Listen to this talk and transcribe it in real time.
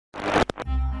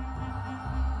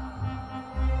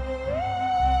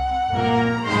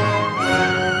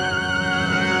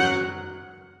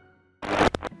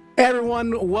Hey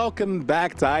everyone, welcome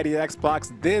back to ID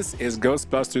Xbox. This is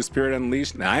Ghostbusters Spirit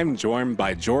Unleashed, and I'm joined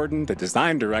by Jordan, the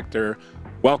design director.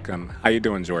 Welcome. How you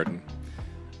doing, Jordan?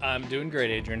 I'm doing great,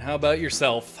 Adrian. How about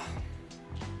yourself?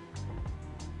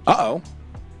 Uh-oh.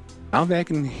 I don't think I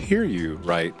can hear you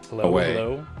right away.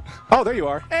 Hello. Oh, there you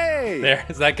are. Hey! There,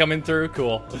 is that coming through?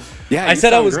 Cool. Yeah, I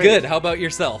said I was great. good. How about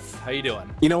yourself? How you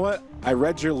doing? You know what? I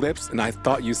read your lips, and I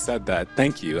thought you said that.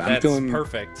 Thank you. That's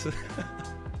perfect.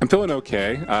 I'm feeling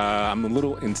okay. I'm a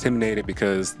little intimidated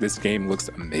because this game looks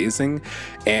amazing,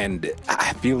 and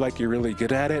I feel like you're really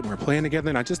good at it, and we're playing together,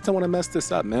 and I just don't want to mess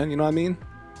this up, man. You know what I mean?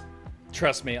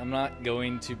 Trust me, I'm not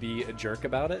going to be a jerk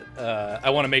about it. I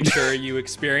want to make sure you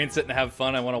experience it and have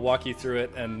fun. I want to walk you through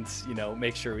it and,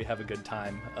 make sure we have a good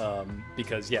time.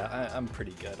 Because, yeah, I'm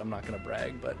pretty good. I'm not going to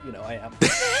brag, but, I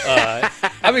am.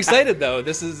 I'm excited, though.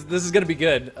 This is going to be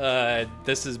good.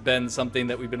 This has been something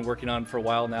that we've been working on for a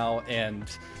while now,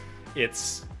 and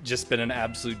it's just been an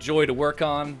absolute joy to work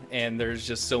on, and there's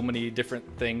just so many different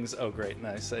things. Oh, great,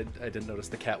 nice. I didn't notice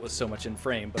the cat was so much in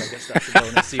frame, but I guess that's a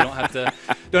bonus. So you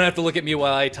don't have to look at me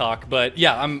while I talk. But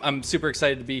yeah, I'm super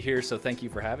excited to be here. So thank you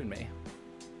for having me.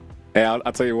 Hey, I'll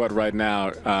tell you what right now.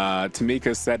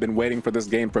 Tamika said, been waiting for this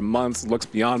game for months. Looks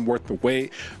beyond worth the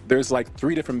wait. There's like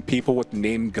 3 different people with the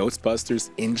name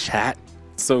Ghostbusters in chat.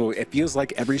 So it feels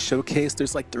like every showcase,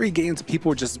 there's like 3 games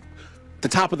people are just the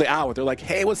top of the hour. They're like,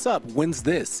 hey, what's up? When's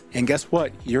this? And guess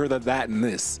what? You're the that and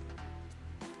this.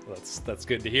 That's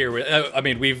good to hear. I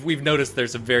mean, we've noticed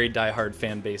there's a very diehard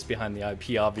fan base behind the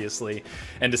IP, obviously,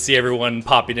 and to see everyone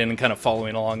popping in and kind of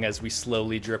following along as we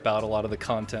slowly drip out a lot of the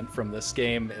content from this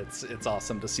game, it's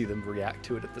awesome to see them react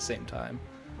to it at the same time.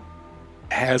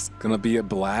 It's gonna be a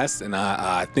blast, and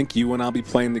I think you and I'll be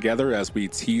playing together as we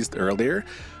teased earlier.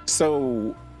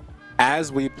 So,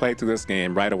 as we play through this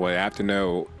game right away, I have to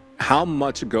know, how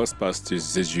much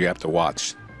Ghostbusters did you have to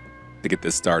watch to get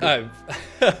this started?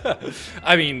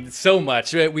 I mean, so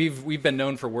much. We've been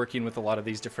known for working with a lot of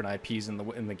these different IPs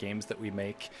in the games that we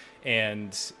make,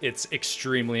 and it's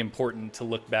extremely important to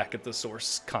look back at the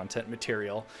source content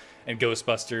material. And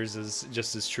Ghostbusters is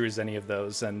just as true as any of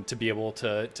those, and to be able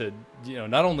to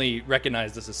not only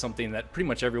recognize this as something that pretty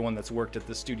much everyone that's worked at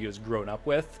the studio has grown up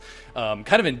with,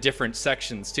 kind of in different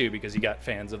sections too, because you got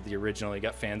fans of the original, you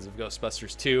got fans of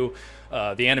Ghostbusters 2,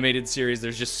 the animated series.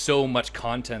 There's just so much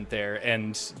content there,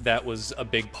 and that was a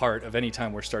big part of any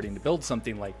time we're starting to build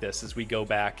something like this. As we go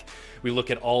back, we look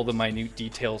at all the minute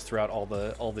details throughout all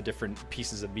the different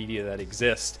pieces of media that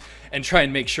exist, and try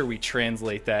and make sure we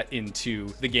translate that into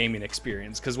the gaming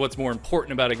experience. Because what's more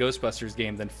important about a Ghostbusters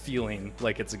game than feeling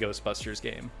like it's a Ghostbusters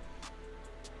game?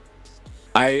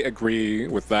 I agree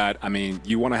with that. I mean,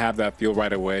 you want to have that feel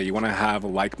right away. You want to have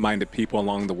like-minded people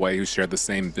along the way who share the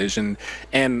same vision.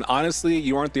 And honestly,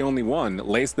 you aren't the only one.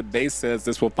 Lace the Bass says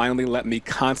this will finally let me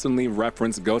constantly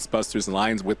reference Ghostbusters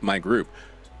lines with my group.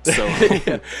 So,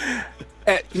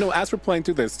 as we're playing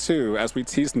through this too, as we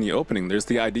teased in the opening, there's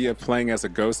the idea of playing as a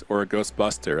ghost or a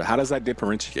Ghostbuster. How does that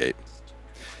differentiate?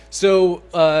 So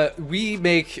we've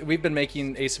been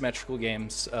making asymmetrical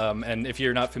games, and if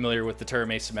you're not familiar with the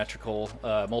term asymmetrical,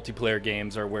 multiplayer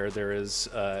games are where there is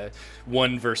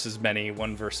 1 versus many,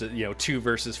 1 versus 2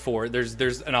 versus 4.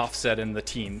 There's an offset in the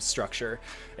team structure,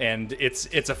 and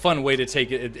it's a fun way to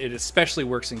take it. It especially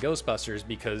works in Ghostbusters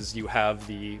because you have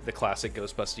the classic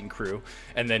Ghostbusting crew,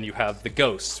 and then you have the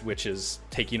ghosts, which is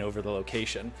taking over the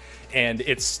location, and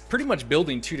it's pretty much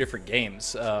building 2 different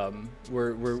games.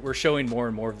 We're showing more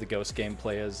and more of the ghost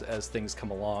gameplay as things come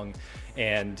along,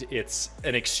 and it's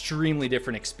an extremely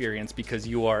different experience because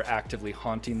you are actively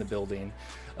haunting the building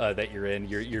that you're in.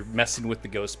 You're messing with the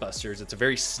Ghostbusters. It's a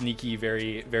very sneaky,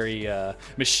 very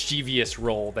mischievous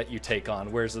role that you take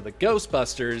on, whereas with the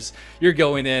Ghostbusters, you're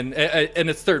going in, and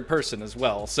it's third person as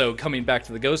well. So coming back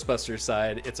to the Ghostbusters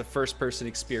side, it's a first person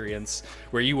experience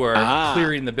where you are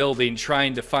clearing the building,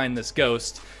 trying to find this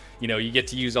ghost. You get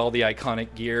to use all the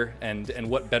iconic gear, and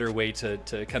what better way to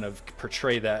kind of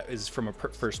portray that is from a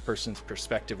first person's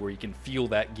perspective, where you can feel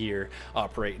that gear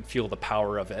operate and feel the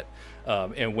power of it,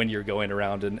 and when you're going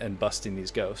around and busting these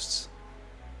ghosts.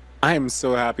 I am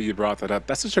so happy you brought that up.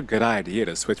 That's such a good idea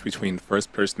to switch between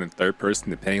first person and third person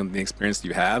depending on the experience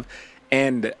you have.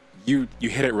 And you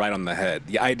hit it right on the head.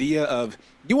 The idea of,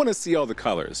 you want to see all the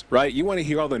colors, right? You want to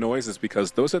hear all the noises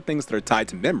because those are things that are tied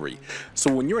to memory.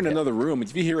 So when you're in another room,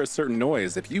 if you hear a certain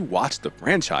noise, if you watch the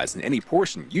franchise in any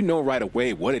portion, you know right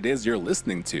away what it is you're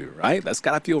listening to, right? That's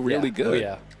got to feel really good. Oh,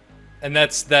 yeah. And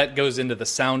that goes into the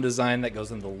sound design, that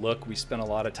goes into the look. We spent a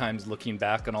lot of times looking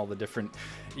back on all the different,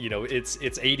 it's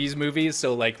 80s movies,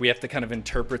 so like we have to kind of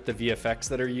interpret the VFX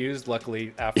that are used.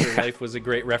 Luckily, Afterlife was a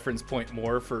great reference point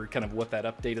more for kind of what that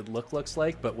updated look looks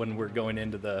like. But when we're going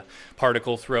into the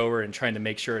particle thrower and trying to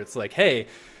make sure it's like, hey,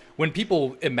 when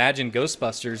people imagine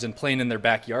Ghostbusters and playing in their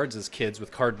backyards as kids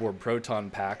with cardboard proton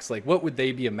packs, like what would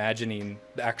they be imagining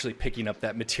actually picking up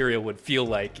that material would feel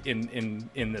like in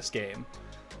this game?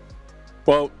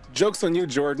 Well, joke's on you,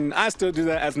 Jordan. I still do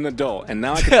that as an adult, and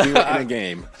now I can do it in a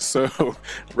game. So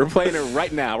we're playing it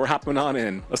right now. We're hopping on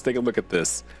in. Let's take a look at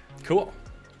this. Cool.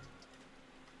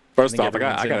 First off, I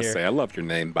gotta say, I love your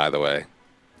name, by the way.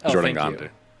 Oh, Jordan thank Gonda. you.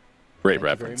 Great Thank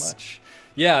reference. you very much.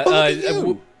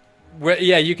 Yeah.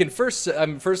 Yeah, you can first.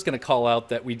 I'm first going to call out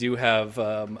that we do have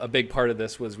a big part of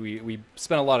this was we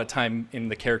spent a lot of time in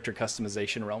the character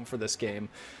customization realm for this game.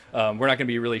 We're not going to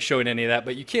be really showing any of that,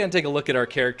 but you can take a look at our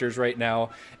characters right now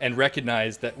and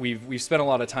recognize that we've spent a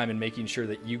lot of time in making sure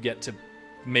that you get to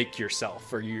make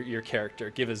yourself or your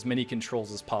character, give as many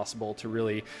controls as possible to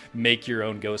really make your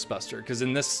own Ghostbuster, because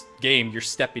in this game you're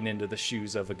stepping into the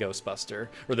shoes of a Ghostbuster,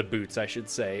 or the boots I should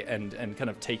say, and kind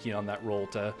of taking on that role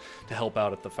to help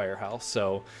out at the firehouse.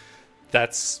 So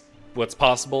that's what's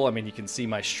possible. I mean, you can see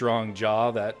my strong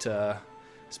jaw that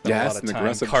spent a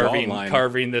lot of time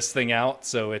carving this thing out,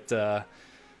 so it the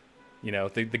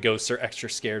ghosts are extra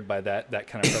scared by that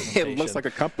kind of presentation. It looks like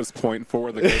a compass point for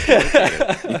where the ghosts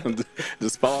are located.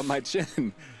 Just follow my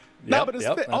chin. No, but it's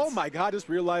oh my God, I just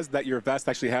realized that your vest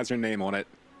actually has your name on it.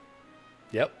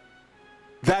 Yep.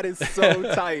 That is so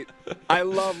tight. I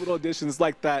love little additions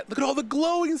like that. Look at all the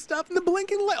glowing stuff and the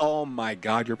blinking light. Oh my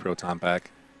God, your proton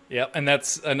pack. Yep, and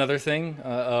that's another thing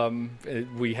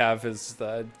we have is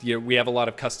we have a lot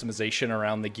of customization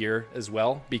around the gear as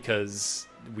well, because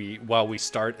while we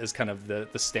start as kind of the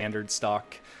standard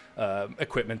stock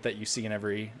equipment that you see in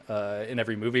every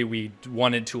movie, we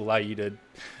wanted to allow you to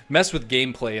mess with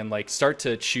gameplay and like start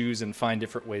to choose and find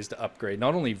different ways to upgrade,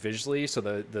 not only visually, so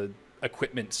the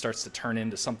equipment starts to turn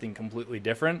into something completely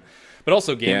different, but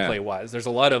also gameplay wise. There's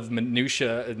a lot of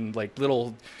minutia and like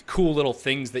cool little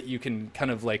things that you can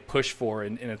kind of like push for,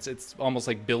 and it's almost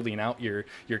like building out your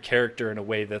character in a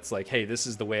way that's like, hey, this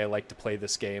is the way I like to play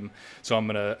this game, so I'm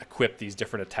gonna equip these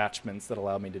different attachments that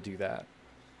allow me to do that.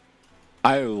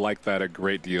 I like that a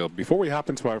great deal. Before we hop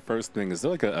into our first thing, is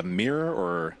there like a mirror,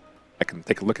 or I can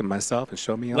take a look at myself and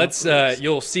show me?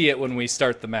 You'll see it when we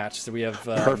start the match. So we have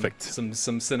perfect some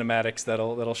cinematics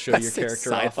that'll show your character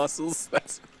side off. hustles.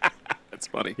 That's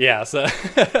funny. Yeah. So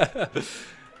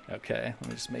okay, let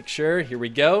me just make sure. Here we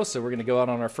go. So we're gonna go out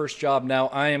on our first job now.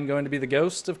 I am going to be the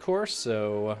ghost, of course.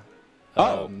 So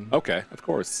okay, of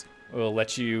course. We'll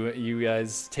let you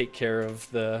guys take care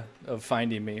of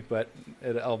finding me. But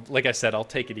like I said, I'll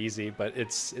take it easy. But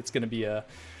it's gonna be a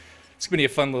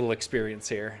fun little experience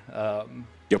here.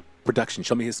 Yo, production,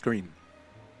 show me his screen.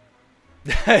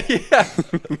 Yeah.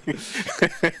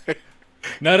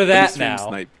 None of that now.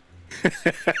 Snipe.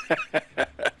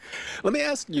 Let me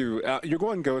ask you, you're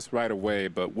going ghost right away,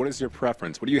 but what is your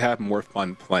preference? What do you have more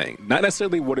fun playing? Not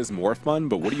necessarily what is more fun,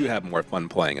 but what do you have more fun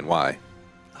playing and why?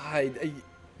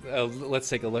 Let's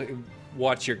take a look.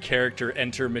 Watch your character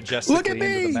enter majestically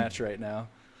into the match right now.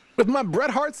 With my Bret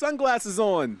Hart sunglasses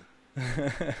on. I'm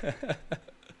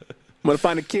gonna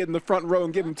find a kid in the front row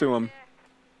and give him to him.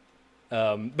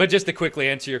 But just to quickly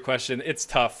answer your question, it's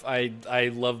tough.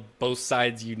 I love both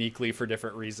sides uniquely for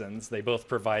different reasons. They both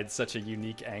provide such a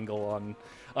unique angle on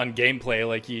gameplay.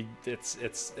 Like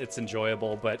it's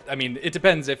enjoyable. But I mean, it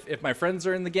depends. If my friends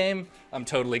are in the game, I'm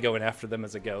totally going after them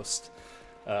as a ghost,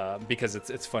 because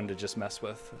it's fun to just mess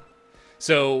with.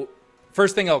 So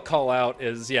first thing I'll call out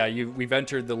is, we've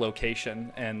entered the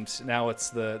location, and now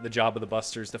it's the job of the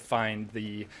busters to find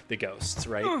the ghosts,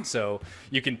 right? So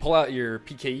you can pull out your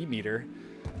PKE meter,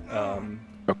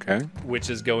 okay,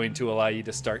 which is going to allow you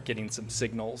to start getting some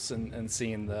signals and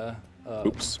seeing the...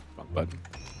 Oops, wrong button.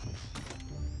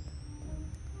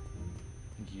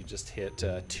 You just hit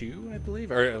 2, I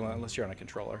believe, or unless you're on a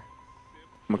controller.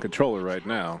 I'm a controller right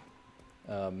now.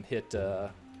 Hit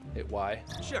Y.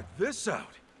 Check this out.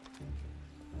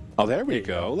 Oh, there we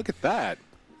go. Look at that.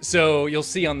 So you'll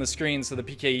see on the screen, so the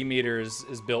PKE meter is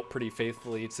built pretty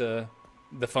faithfully to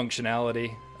the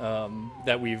functionality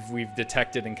that we've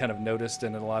detected and kind of noticed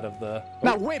in a lot of the...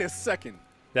 Now, wait a second.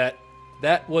 That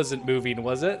wasn't moving,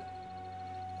 was it?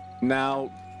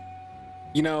 Now,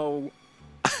 I don't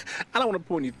want to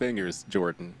point any fingers,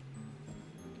 Jordan.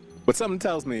 But something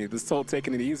tells me this whole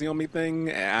taking it easy on me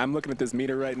thing, I'm looking at this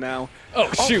meter right now.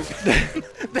 Oh, shoot.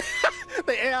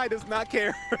 The AI does not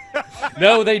care.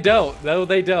 No, they don't. No,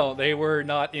 they don't. They were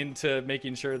not into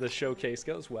making sure the showcase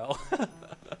goes well.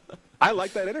 I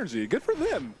like that energy. Good for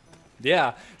them.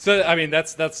 Yeah. So I mean,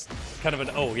 that's kind of an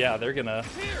oh yeah, they're gonna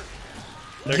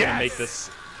make this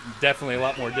definitely a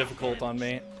lot more difficult on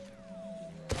me.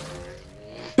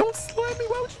 Don't slam me.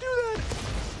 Why would you do that?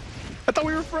 I thought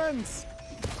we were friends.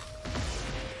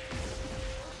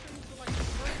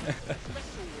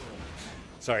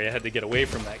 Sorry, I had to get away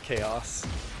from that chaos.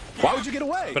 Why would you get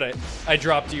away? But I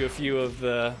dropped you a few of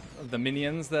the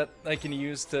minions that I can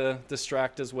use to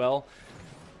distract as well.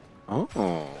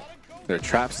 Oh, there are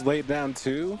traps laid down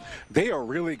too. They are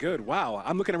really good. Wow,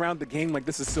 I'm looking around the game like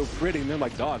this is so pretty, and they're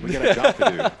like, dog, we got a job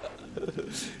to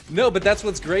do. No, but that's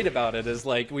what's great about it is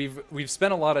like we've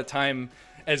spent a lot of time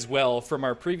as well from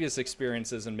our previous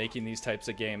experiences in making these types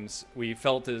of games. We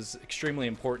felt is extremely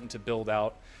important to build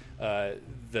out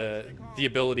the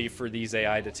ability for these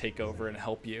AI to take over and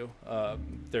help you.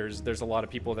 There's a lot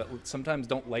of people that sometimes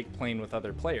don't like playing with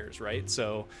other players, right?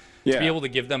 So to be able to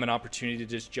give them an opportunity to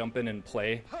just jump in and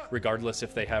play, regardless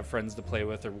if they have friends to play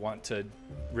with or want to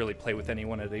really play with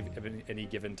anyone at any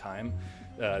given time,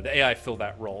 the AI fill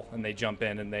that role and they jump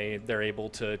in and they're able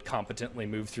to competently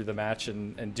move through the match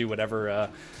and do whatever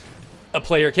a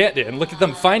player can't do. And look at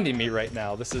them finding me right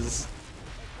now. This is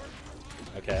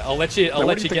okay. I'll let you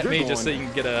get me just so you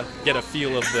can get a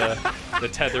feel of the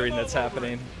tethering that's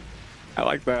happening. I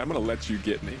like that. I'm gonna let you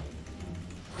get me.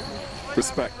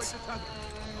 Respect.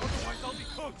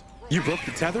 You broke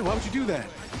the tether? Why would you do that?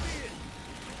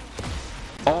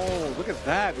 Oh, look at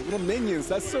that. The little minions.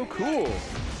 That's so cool.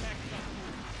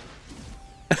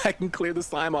 I can clear the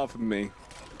slime off of me.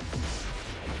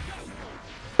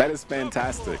 That is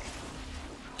fantastic.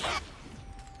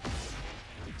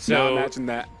 So now imagine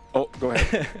that. Oh, go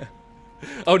ahead.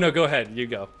 Oh, no, go ahead. You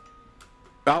go.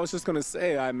 I was just going to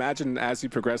say, I imagine as you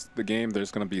progress the game, there's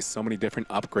going to be so many different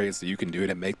upgrades that you can do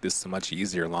to make this so much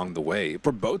easier along the way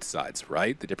for both sides,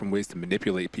 right? The different ways to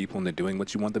manipulate people into doing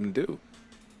what you want them to do.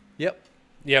 Yep.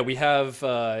 Yeah, we have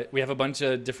a bunch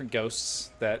of different ghosts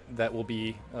that will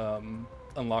be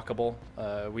unlockable.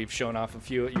 We've shown off a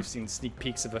few. You've seen sneak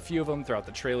peeks of a few of them throughout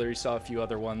the trailer. You saw a few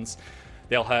other ones.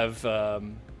 They'll have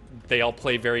they all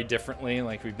play very differently.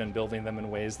 Like we've been building them in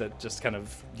ways that just kind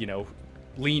of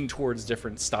lean towards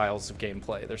different styles of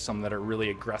gameplay. There's some that are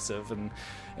really aggressive and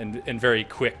very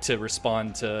quick to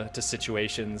respond to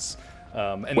situations,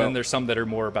 and then there's some that are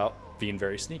more about being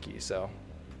very sneaky. So.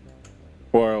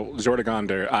 Well,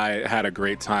 Jordigonder, I had a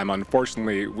great time.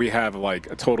 Unfortunately, we have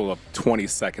like a total of 20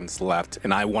 seconds left,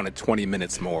 and I wanted 20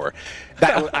 minutes more.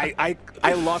 That I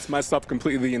lost myself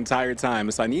completely the entire time.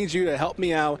 So I need you to help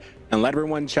me out and let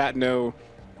everyone chat know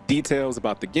details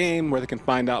about the game, where they can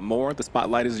find out more. The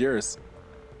spotlight is yours.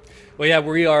 Well, yeah,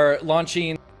 we are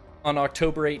launching on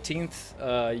October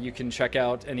 18th. You can check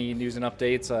out any news and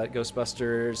updates at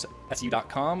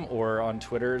ghostbusterssu.com or on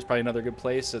Twitter is probably another good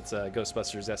place. It's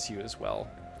GhostbustersSU as well.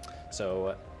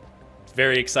 So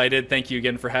very excited. Thank you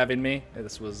again for having me.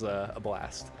 This was a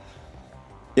blast.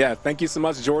 Yeah, thank you so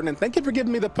much, Jordan. And thank you for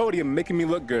giving me the podium, making me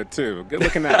look good, too. Good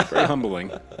looking out. Very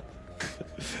humbling.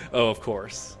 Oh, of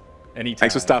course. Anytime.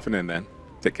 Thanks for stopping in, man.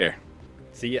 Take care.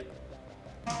 See ya.